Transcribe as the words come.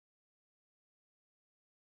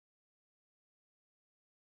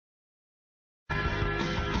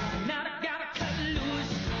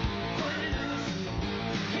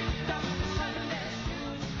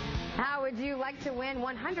you like to win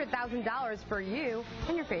 $100,000 for you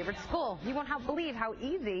and your favorite school? You won't believe how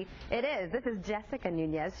easy it is. This is Jessica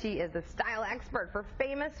Nunez. She is the style expert for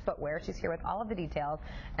Famous Footwear. She's here with all of the details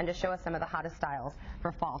and to show us some of the hottest styles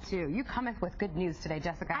for fall, too. You come with good news today,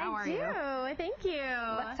 Jessica. How are you? I do. Thank you.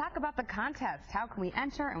 Let's talk about the contest. How can we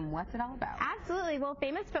enter and what's it all about? Absolutely. Well,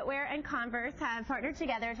 Famous Footwear and Converse have partnered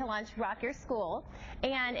together to launch Rock Your School,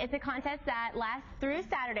 and it's a contest that lasts through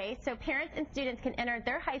Saturday, so parents and students can enter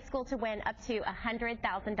their high school to win up to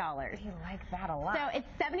 $100,000. You like that a lot. So it's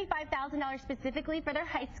 $75,000 specifically for their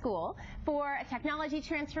high school for a technology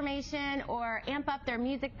transformation or amp up their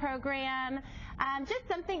music program, just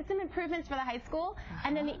some improvements for the high school,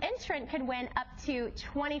 and then the entrant could win up to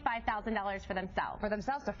 $25,000 for themselves. For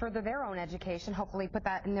themselves to further their own education, hopefully put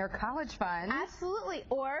that in their college funds. Absolutely,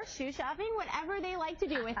 or shoe shopping, whatever they like to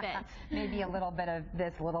do with it. Maybe a little bit of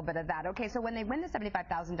this, a little bit of that. Okay, so when they win the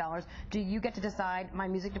 $75,000, do you get to decide my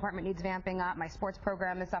music department needs vamping up, my sports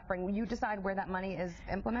program is suffering? Will you decide where that money is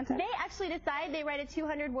implemented? They actually decide. They write a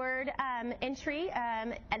 200-word entry,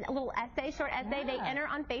 a little essay, short essay. They enter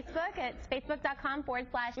on Facebook. It's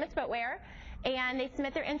facebook.com/Footwear. And they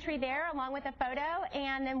submit their entry there along with a photo,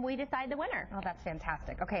 and then we decide the winner. Oh, that's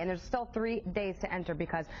fantastic. Okay, and there's still 3 days to enter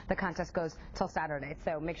because the contest goes till Saturday.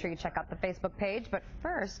 So make sure you check out the Facebook page. But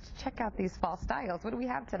first, check out these fall styles. What do we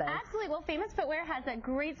have today? Absolutely. Well, Famous Footwear has a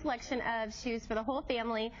great selection of shoes for the whole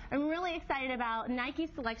family. I'm really excited about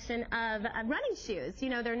Nike's selection of running shoes. You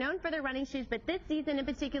know, they're known for their running shoes, but this season in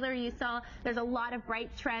particular, you saw there's a lot of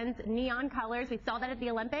bright trends, neon colors. We saw that at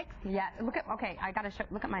the Olympics. Yes. Okay, I got to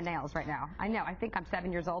look at my nails right now. I know, I think I'm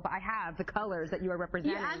 7 years old, but I have the colors that you are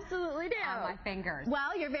representing. You absolutely do. On my fingers.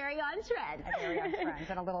 Well, you're very on trend. Very on trend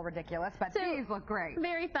and a little ridiculous, but these look great.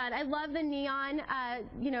 Very fun. I love the neon,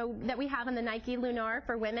 that we have on the Nike Lunar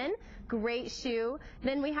for women. Great shoe.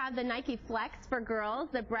 Then we have the Nike Flex for girls,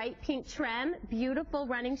 the bright pink trim, beautiful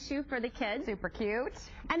running shoe for the kids. Super cute.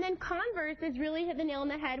 And then Converse has really hit the nail on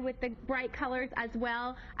the head with the bright colors as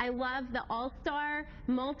well. I love the All-Star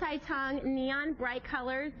multi-tongue neon bright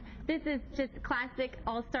colors. This is just classic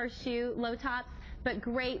All-Star shoe, low tops, but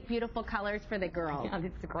great, beautiful colors for the girls. Yeah,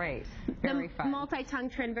 it's great. Very fun. The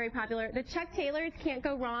multi-tongue trend, very popular. The Chuck Taylors, can't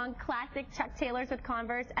go wrong. Classic Chuck Taylors with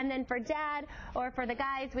Converse. And then for dad or for the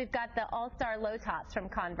guys, we've got the All-Star low tops from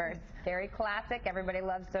Converse. Very classic. Everybody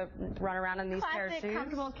loves to run around in these pair of shoes. Classic,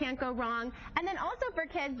 comfortable, can't go wrong. And then also for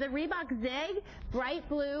kids, the Reebok Zig, bright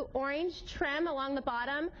blue, orange trim along the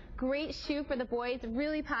bottom. Great shoe for the boys,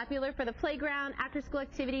 really popular for the playground, after-school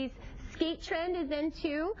activities. Skate trend is in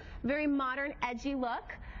too, very modern, edgy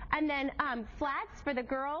look. And then flats for the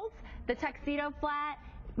girls, the tuxedo flat,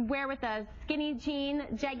 wear with a skinny jean,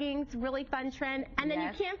 jeggings, really fun trend. And then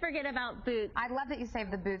you can't forget about boots. I love that you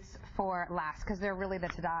saved the boots for last because they're really the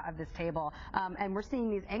ta-da of this table. And we're seeing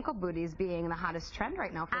these ankle booties being the hottest trend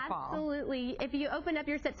right now for fall. Absolutely. If you open up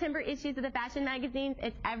your September issues of the fashion magazines,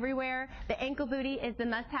 it's everywhere. The ankle booty is the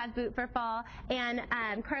must-have boot for fall. And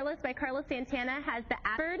Carlos by Carlos Santana has the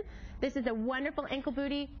Ashford. This is a wonderful ankle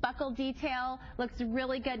booty, buckle detail, looks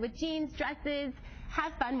really good with jeans, dresses.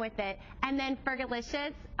 Have fun with it. And then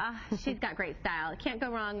Fergalicious, she's got great style. Can't go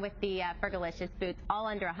wrong with the Fergalicious boots, all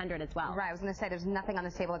under $100 as well. Right, I was going to say there's nothing on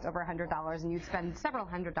this table that's over $100, and you'd spend several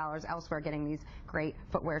 $100s elsewhere getting these great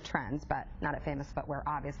footwear trends, but not at Famous Footwear,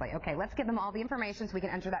 obviously. Okay, let's give them all the information so we can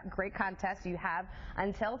enter that great contest. You have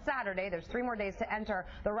until Saturday. There's 3 more days to enter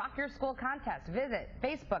the Rock Your School contest. Visit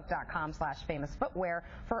facebook.com/famousfootwear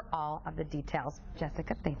for all of the details.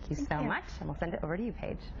 Jessica, thank you so much, and we'll send it over to you,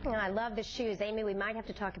 Paige. I love the shoes. Amy, we might have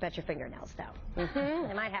to talk about your fingernails, though.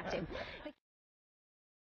 I might have to.